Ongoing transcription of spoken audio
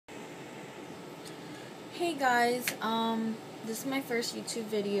Hey guys, this is my first YouTube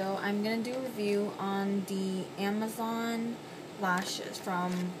video. I'm gonna do a review on the Amazon lashes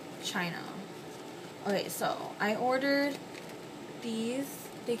from China. Okay, so I ordered these.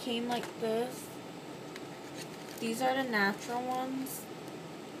 They came like this. These are the natural ones.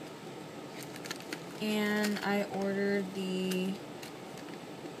 And I ordered the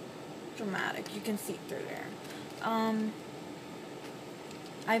dramatic. You can see through there.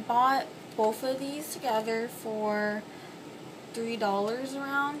 I bought both of these together for $3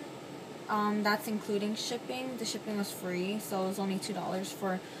 around. That's including shipping. The shipping was free, so it was only $2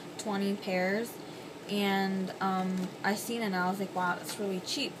 for 20 pairs. And I seen it and I was like, wow, that's really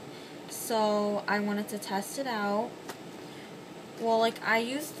cheap. So I wanted to test it out. Well, like I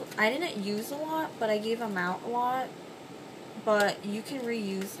didn't use a lot, but I gave them out a lot. But you can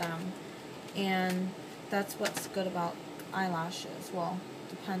reuse them, and that's what's good about eyelashes. Well,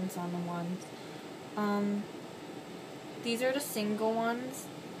 depends on the ones. These are the single ones.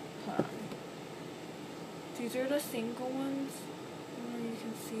 Hold on. These are the single ones. You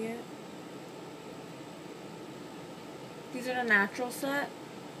can see it. These are the natural set.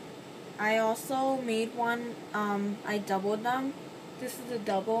 I also made one, I doubled them. This is a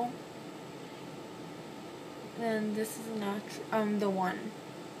double. And this is a natural, the one.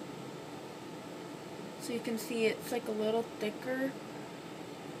 So you can see it's like a little thicker.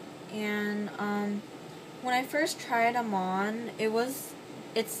 And, when I first tried them on, it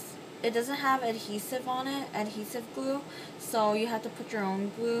doesn't have adhesive on it, adhesive glue, so you have to put your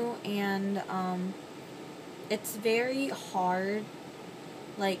own glue, and it's very hard,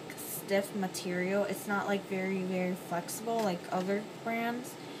 like stiff material. It's not like very, very flexible like other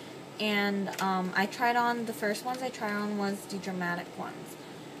brands. And I tried on, the first ones I tried on was the dramatic ones.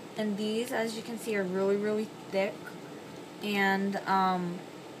 And these, as you can see, are really, really thick. And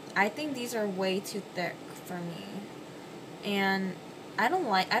I think these are way too thick for me. And I don't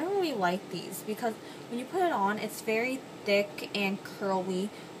really like these because when you put it on, it's very thick and curly,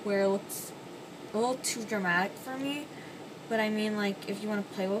 where it looks a little too dramatic for me. But I mean, like, if you want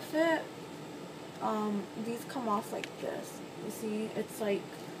to play with it, these come off like this. You see, it's like,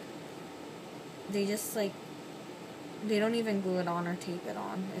 they just like, they don't even glue it on or tape it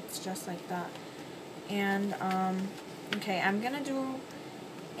on. It's just like that. And, okay, I'm gonna do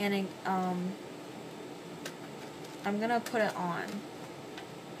an, I'm gonna put it on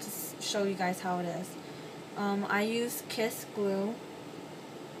to show you guys how it is. I use Kiss glue.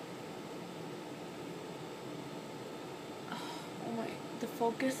 Oh my, the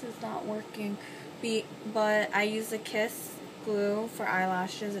focus is not working. But I use the Kiss glue for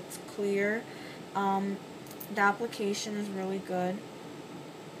eyelashes. It's clear. The application is really good.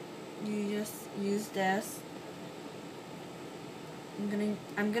 You just use this.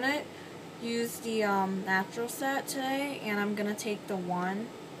 I'm gonna use the natural set today, and I'm gonna take the one,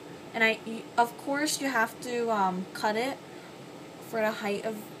 and of course you have to cut it for the height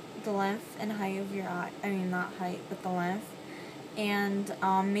of the length and height of your eye. I mean, not height, but the length. And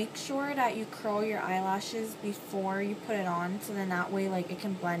make sure that you curl your eyelashes before you put it on, so then that way, like, it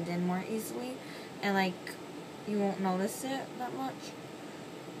can blend in more easily, and like you won't notice it that much.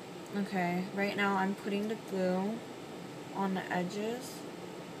 Okay, right now I'm putting the glue on the edges.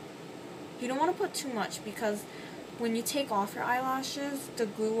 You don't want to put too much because when you take off your eyelashes, the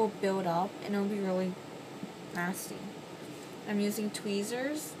glue will build up and it'll be really nasty. I'm using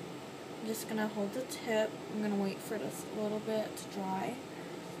tweezers. I'm just going to hold the tip. I'm going to wait for this a little bit to dry.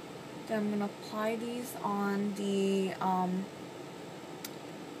 Then I'm going to apply these on the,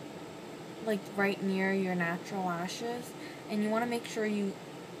 like right near your natural lashes. And you want to make sure you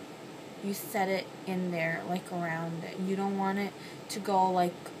set it in there, like around it. You don't want it to go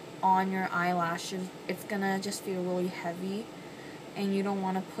like on your eyelashes. It's gonna just feel really heavy, and you don't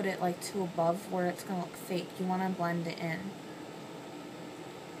want to put it like too above where it's gonna look fake. You want to blend it in.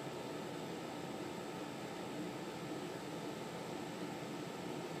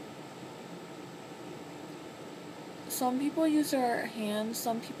 Some people use their hands,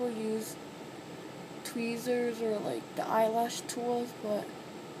 some people use tweezers or like the eyelash tools, but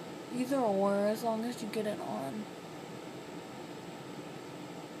either or, as long as you get it on.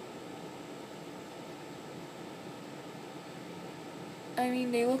 I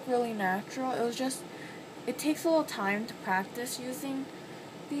mean, they look really natural. It takes a little time to practice using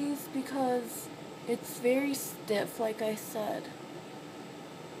these because it's very stiff, like I said.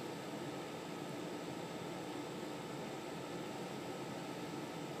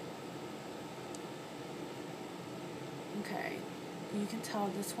 Okay, you can tell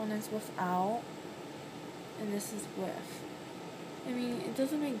this one is without, and this is with. I mean, it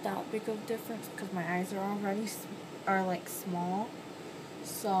doesn't make that big of a difference because my eyes are already like small,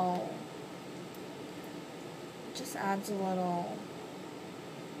 so it just adds a little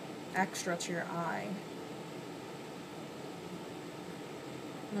extra to your eye.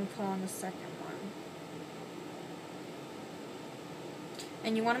 I'm gonna put on the second one,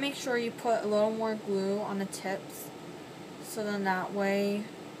 and you want to make sure you put a little more glue on the tips, so then that way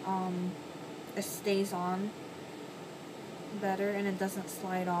it stays on better and it doesn't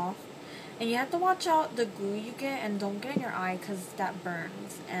slide off. And you have to watch out the glue you get and don't get in your eye because that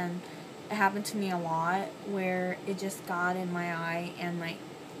burns. And it happened to me a lot where it just got in my eye and like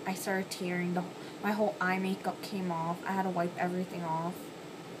I started tearing. My whole eye makeup came off. I had to wipe everything off.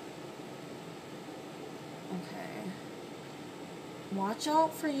 Okay. Watch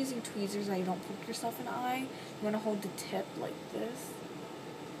out for using tweezers that you don't poke yourself in the eye. You want to hold the tip like this.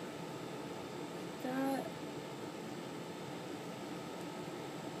 Like that.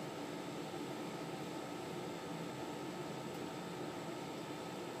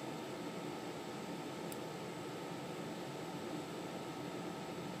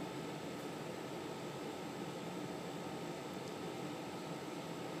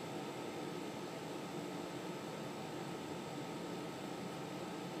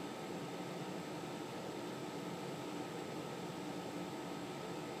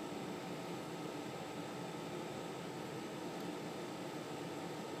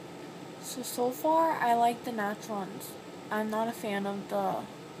 So far, I like the natural ones. I'm not a fan of the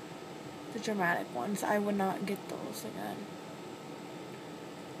dramatic ones. I would not get those again.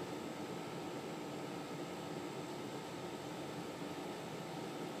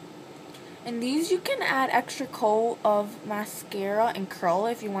 And these you can add extra coat of mascara and curl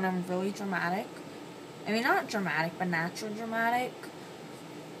if you want them really dramatic. I mean, not dramatic, but natural dramatic.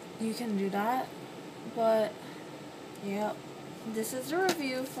 You can do that. But, yep. This is a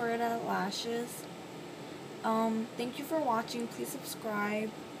review for the lashes. Thank you for watching. Please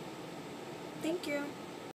subscribe. Thank you.